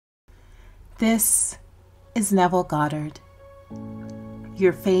This is Neville Goddard.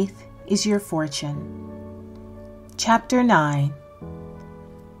 Your faith is your fortune. Chapter 9.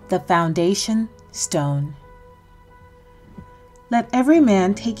 The Foundation Stone. Let every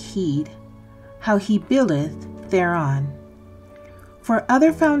man take heed how he buildeth thereon. For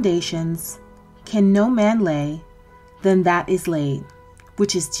other foundations can no man lay than that is laid,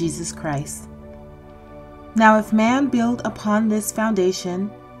 which is Jesus Christ. Now if man build upon this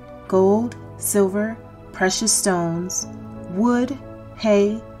foundation gold, silver, precious stones, wood,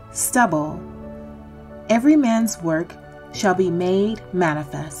 hay, stubble, every man's work shall be made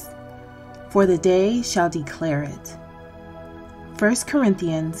manifest, for the day shall declare it. 1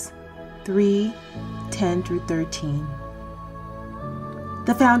 Corinthians 3:10-13.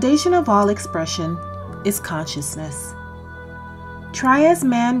 The foundation of all expression is consciousness. Try as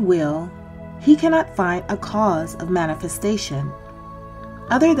man will, he cannot find a cause of manifestation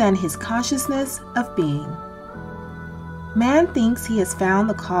other than his consciousness of being. Man thinks he has found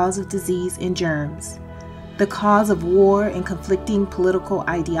the cause of disease in germs, the cause of war in conflicting political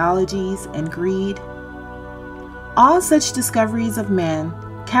ideologies and greed. All such discoveries of man,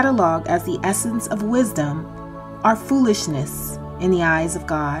 cataloged as the essence of wisdom, are foolishness in the eyes of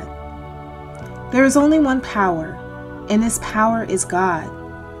God. There is only one power, and this power is God,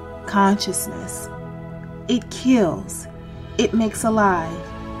 consciousness. It kills, it makes alive,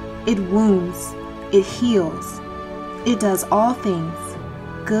 it wounds, it heals, it does all things,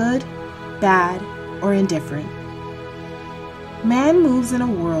 good, bad, or indifferent. Man moves in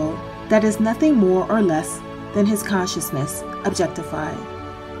a world that is nothing more or less than his consciousness objectified.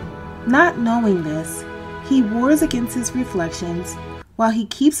 Not knowing this, he wars against his reflections while he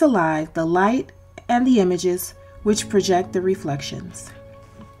keeps alive the light and the images which project the reflections.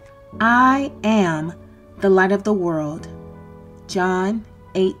 I am the light of the world. John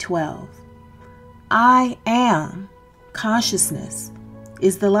 8:12. I am consciousness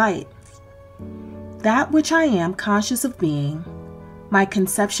is the light. That which I am conscious of being, my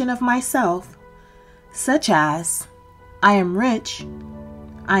conception of myself, such as I am rich,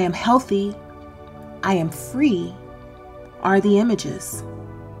 I am healthy, I am free, are the images.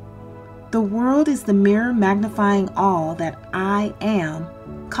 The world is the mirror magnifying all that I am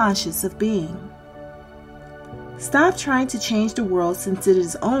conscious of being. Stop trying to change the world since it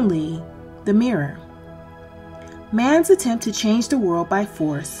is only the mirror. Man's attempt to change the world by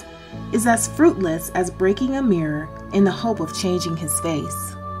force is as fruitless as breaking a mirror in the hope of changing his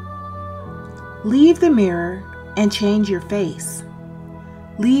face. Leave the mirror and change your face.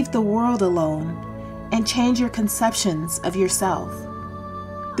 Leave the world alone and change your conceptions of yourself.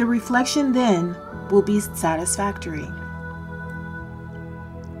 The reflection then will be satisfactory.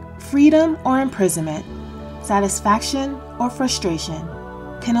 Freedom or imprisonment, satisfaction or frustration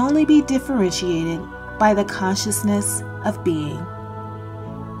can only be differentiated by the consciousness of being.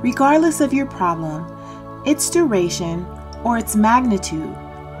 Regardless of your problem, its duration, or its magnitude,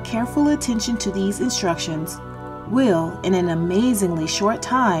 careful attention to these instructions will, in an amazingly short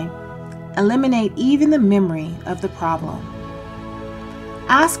time, eliminate even the memory of the problem.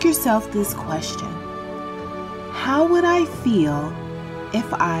 Ask yourself this question: how would I feel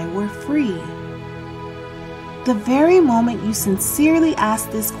if I were free? The very moment you sincerely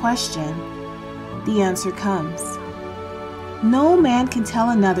ask this question, the answer comes. No man can tell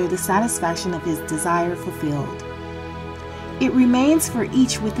another the satisfaction of his desire fulfilled. It remains for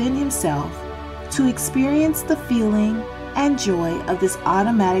each within himself to experience the feeling and joy of this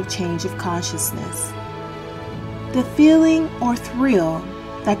automatic change of consciousness. The feeling or thrill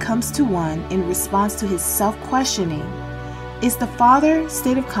that comes to one in response to his self-questioning is the father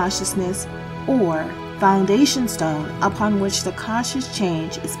state of consciousness or foundation stone upon which the conscious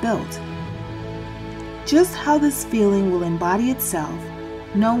change is built. Just how this feeling will embody itself,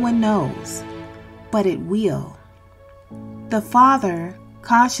 no one knows, but it will. The Father,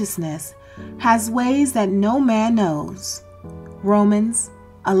 consciousness, has ways that no man knows. Romans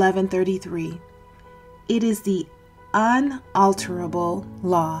 11:33. It is the unalterable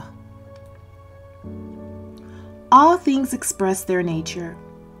law. All things express their nature.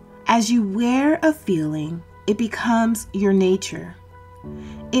 As you wear a feeling, it becomes your nature.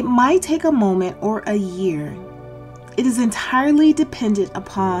 It might take a moment or a year. It is entirely dependent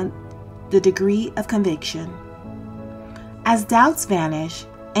upon the degree of conviction. As doubts vanish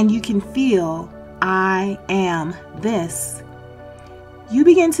and you can feel, I am this, you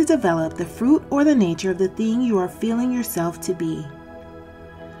begin to develop the fruit or the nature of the thing you are feeling yourself to be.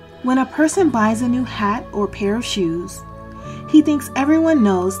 When a person buys a new hat or pair of shoes, he thinks everyone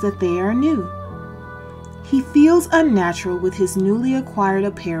knows that they are new. He feels unnatural with his newly acquired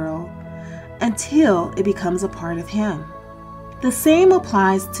apparel until it becomes a part of him. The same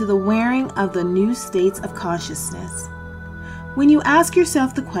applies to the wearing of the new states of consciousness. When you ask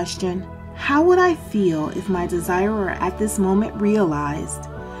yourself the question, how would I feel if my desire were at this moment realized?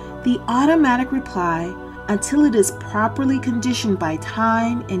 The automatic reply, until it is properly conditioned by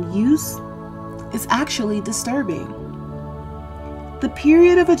time and use, is actually disturbing. The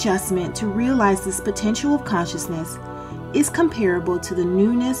period of adjustment to realize this potential of consciousness is comparable to the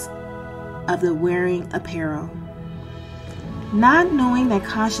newness of the wearing apparel. Not knowing that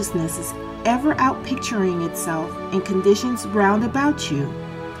consciousness is ever out picturing itself in conditions round about you,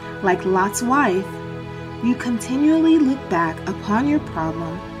 like Lot's wife, you continually look back upon your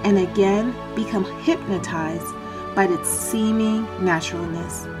problem and again become hypnotized by its seeming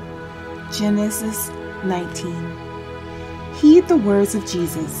naturalness. Genesis 19. Heed the words of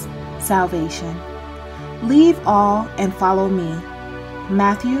Jesus, salvation. Leave all and follow me.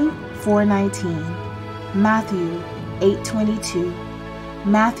 Matthew 4:19, Matthew 8:22,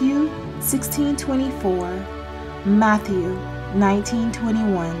 Matthew 16:24, Matthew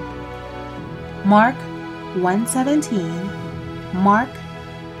 19:21, Mark 1:17, Mark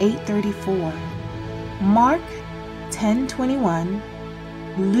 8:34, Mark 10:21,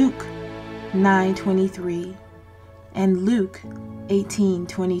 Luke 9:23, and Luke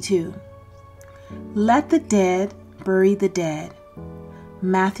 18:22. Let the dead bury the dead.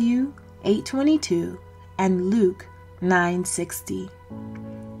 Matthew 8:22 and Luke 9:60.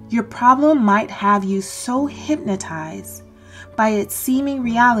 Your problem might have you so hypnotized by its seeming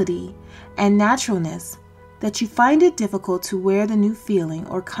reality and naturalness that you find it difficult to wear the new feeling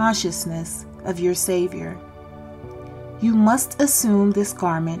or consciousness of your Savior. You must assume this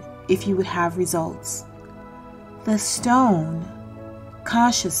garment if you would have results. The stone,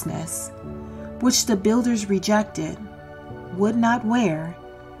 consciousness, which the builders rejected, would not wear,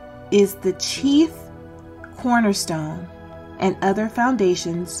 is the chief cornerstone, and other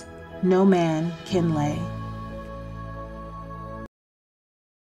foundations no man can lay.